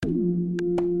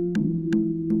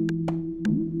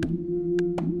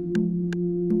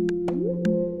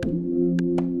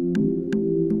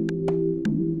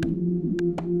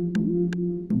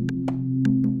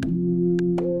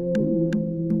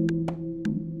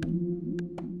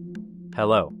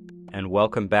Hello, and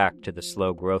welcome back to the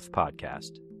Slow Growth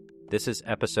Podcast. This is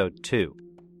Episode 2,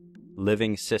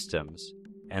 Living Systems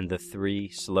and the 3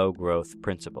 Slow Growth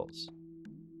Principles.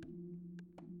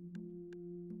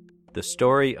 The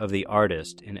story of the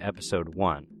artist in Episode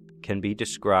 1 can be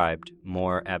described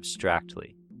more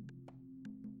abstractly.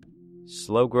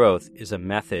 Slow growth is a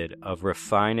method of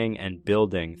refining and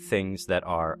building things that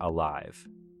are alive.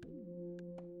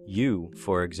 You,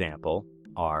 for example,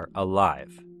 are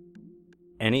alive.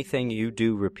 Anything you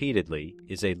do repeatedly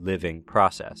is a living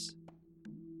process.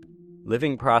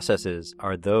 Living processes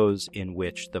are those in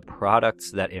which the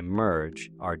products that emerge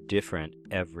are different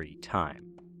every time.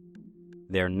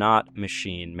 They're not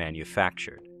machine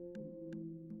manufactured.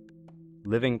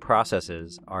 Living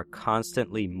processes are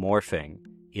constantly morphing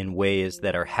in ways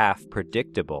that are half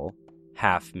predictable,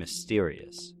 half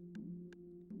mysterious.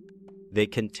 They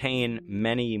contain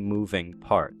many moving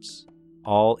parts,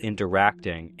 all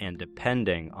interacting and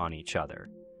depending on each other,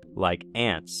 like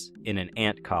ants in an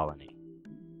ant colony,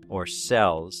 or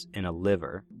cells in a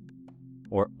liver,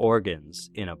 or organs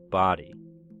in a body,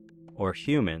 or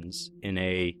humans in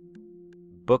a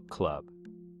book club.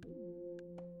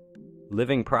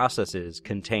 Living processes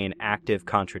contain active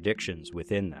contradictions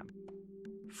within them,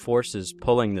 forces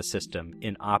pulling the system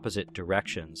in opposite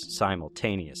directions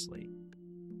simultaneously.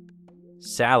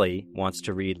 Sally wants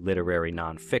to read literary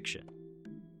nonfiction.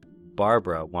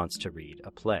 Barbara wants to read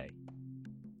a play.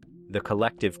 The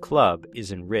collective club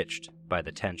is enriched by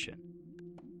the tension.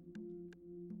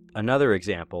 Another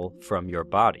example from your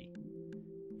body.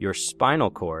 Your spinal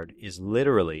cord is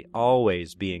literally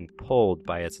always being pulled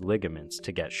by its ligaments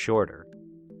to get shorter,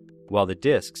 while the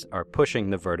discs are pushing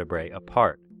the vertebrae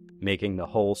apart, making the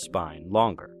whole spine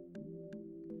longer.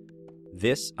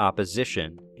 This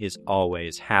opposition is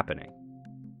always happening.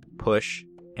 Push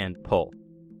and pull.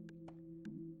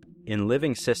 In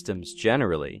living systems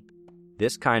generally,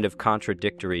 this kind of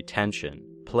contradictory tension,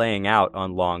 playing out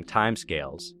on long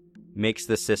timescales, makes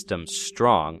the system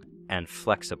strong and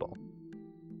flexible.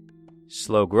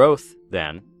 Slow growth,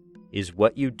 then, is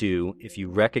what you do if you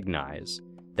recognize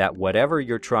that whatever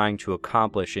you're trying to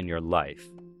accomplish in your life,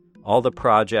 all the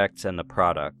projects and the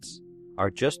products,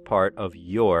 are just part of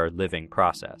your living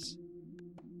process.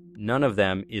 None of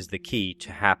them is the key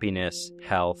to happiness,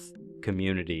 health,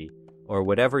 community, or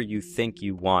whatever you think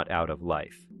you want out of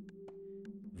life.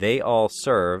 They all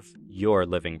serve your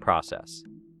living process.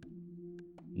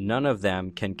 None of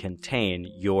them can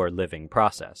contain your living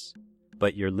process,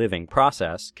 but your living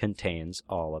process contains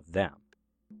all of them.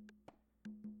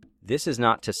 This is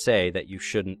not to say that you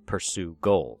shouldn't pursue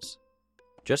goals,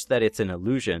 just that it's an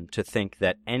illusion to think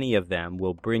that any of them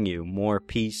will bring you more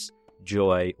peace,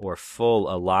 joy, or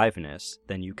full aliveness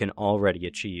than you can already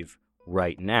achieve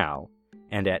right now,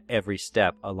 and at every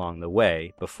step along the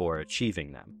way before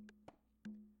achieving them.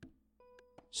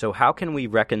 So how can we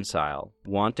reconcile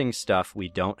wanting stuff we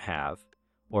don't have,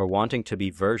 or wanting to be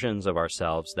versions of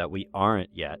ourselves that we aren't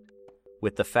yet,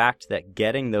 with the fact that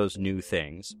getting those new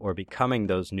things or becoming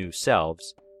those new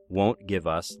selves won't give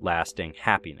us lasting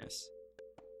happiness?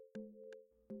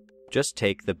 Just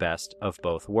take the best of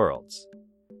both worlds.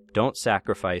 Don't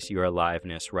sacrifice your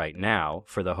aliveness right now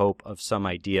for the hope of some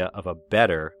idea of a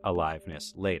better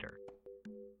aliveness later.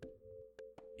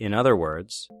 In other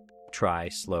words, try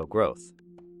slow growth.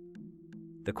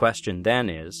 The question then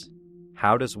is,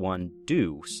 how does one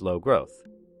do slow growth?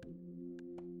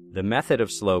 The method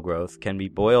of slow growth can be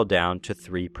boiled down to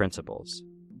 3 principles.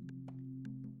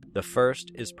 The first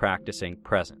is practicing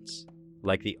presence,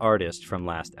 like the artist from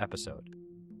last episode.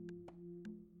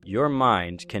 Your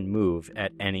mind can move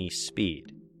at any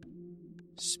speed.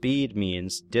 Speed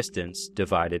means distance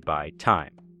divided by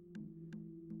time.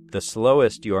 The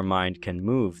slowest your mind can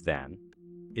move, then,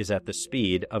 is at the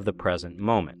speed of the present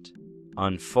moment,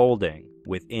 unfolding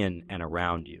within and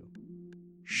around you.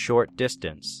 Short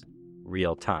distance,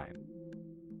 real time.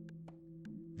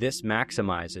 This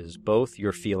maximizes both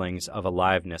your feelings of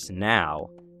aliveness now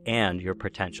and your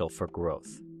potential for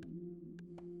growth.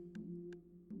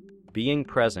 Being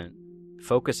present,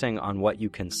 focusing on what you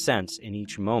can sense in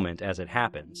each moment as it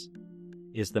happens,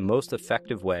 is the most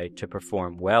effective way to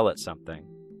perform well at something,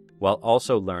 while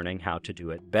also learning how to do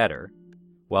it better,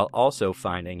 while also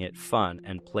finding it fun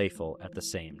and playful at the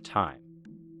same time.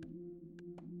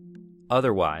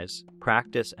 Otherwise,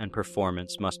 practice and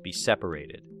performance must be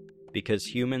separated,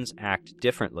 because humans act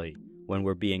differently when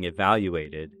we're being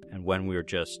evaluated and when we're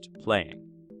just playing.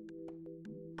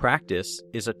 Practice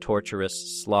is a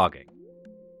torturous slogging,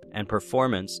 and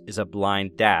performance is a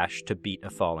blind dash to beat a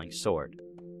falling sword.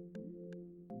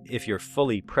 If you're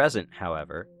fully present,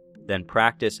 however, then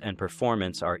practice and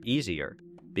performance are easier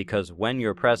because when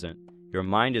you're present, your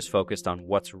mind is focused on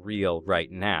what's real right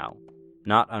now,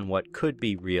 not on what could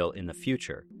be real in the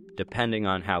future, depending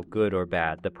on how good or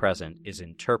bad the present is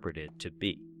interpreted to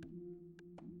be.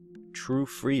 True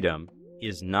freedom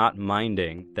is not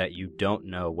minding that you don't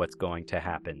know what's going to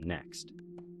happen next.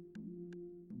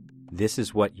 This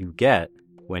is what you get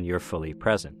when you're fully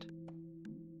present.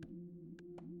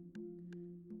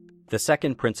 The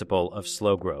second principle of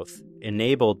slow growth,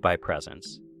 enabled by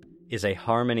presence, is a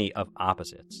harmony of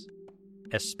opposites,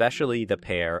 especially the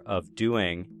pair of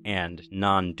doing and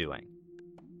non-doing.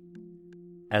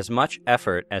 As much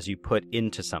effort as you put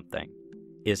into something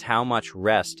is how much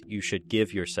rest you should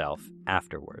give yourself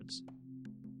afterwards.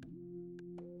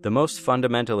 The most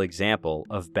fundamental example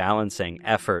of balancing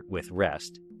effort with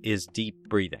rest is deep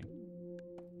breathing.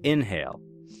 Inhale.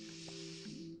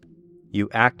 You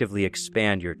actively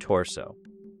expand your torso.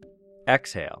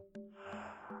 Exhale.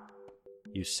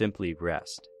 You simply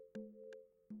rest.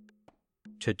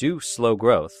 To do slow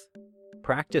growth,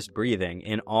 practice breathing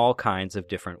in all kinds of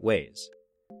different ways.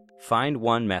 Find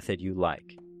one method you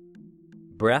like.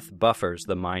 Breath buffers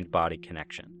the mind-body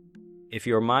connection. If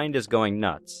your mind is going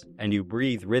nuts and you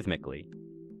breathe rhythmically,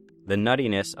 the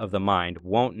nuttiness of the mind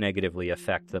won't negatively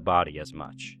affect the body as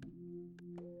much.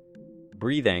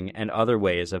 Breathing and other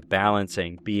ways of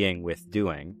balancing being with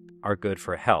doing are good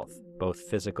for health, both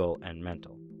physical and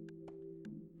mental.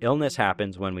 Illness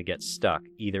happens when we get stuck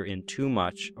either in too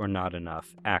much or not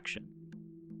enough action.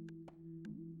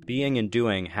 Being and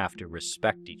doing have to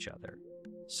respect each other,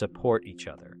 support each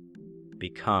other,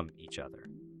 become each other.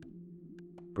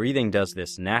 Breathing does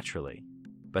this naturally,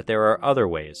 but there are other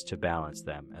ways to balance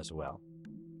them as well.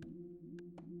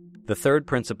 The third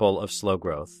principle of slow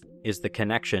growth is the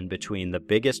connection between the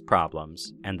biggest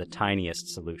problems and the tiniest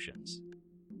solutions.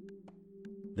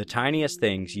 The tiniest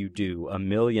things you do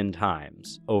 1,000,000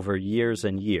 times over years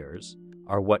and years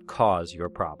are what cause your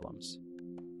problems,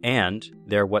 and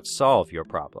they're what solve your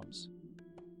problems.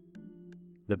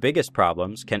 The biggest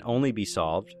problems can only be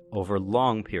solved over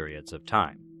long periods of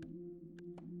time.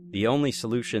 The only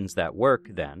solutions that work,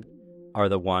 then, are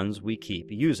the ones we keep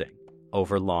using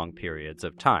over long periods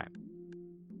of time.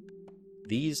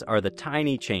 These are the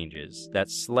tiny changes that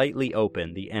slightly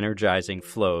open the energizing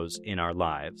flows in our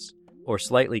lives, or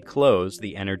slightly close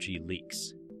the energy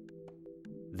leaks.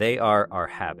 They are our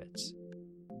habits.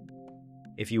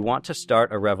 If you want to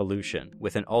start a revolution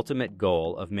with an ultimate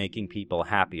goal of making people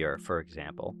happier, for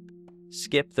example,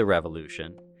 skip the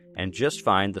revolution and just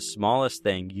find the smallest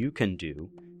thing you can do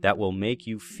that will make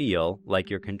you feel like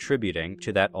you're contributing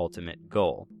to that ultimate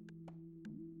goal.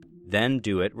 Then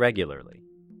do it regularly.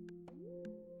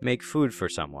 Make food for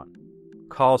someone.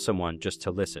 Call someone just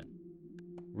to listen.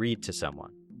 Read to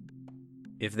someone.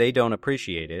 If they don't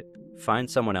appreciate it, find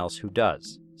someone else who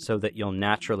does, so that you'll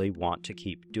naturally want to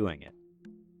keep doing it.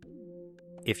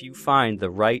 If you find the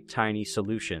right tiny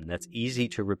solution that's easy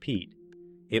to repeat,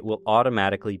 it will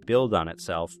automatically build on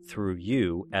itself through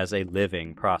you as a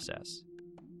living process.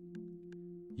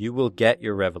 You will get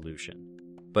your revolution,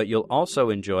 but you'll also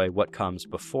enjoy what comes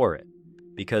before it,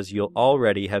 because you'll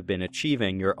already have been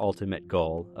achieving your ultimate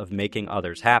goal of making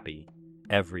others happy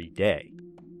every day,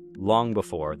 long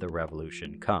before the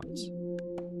revolution comes.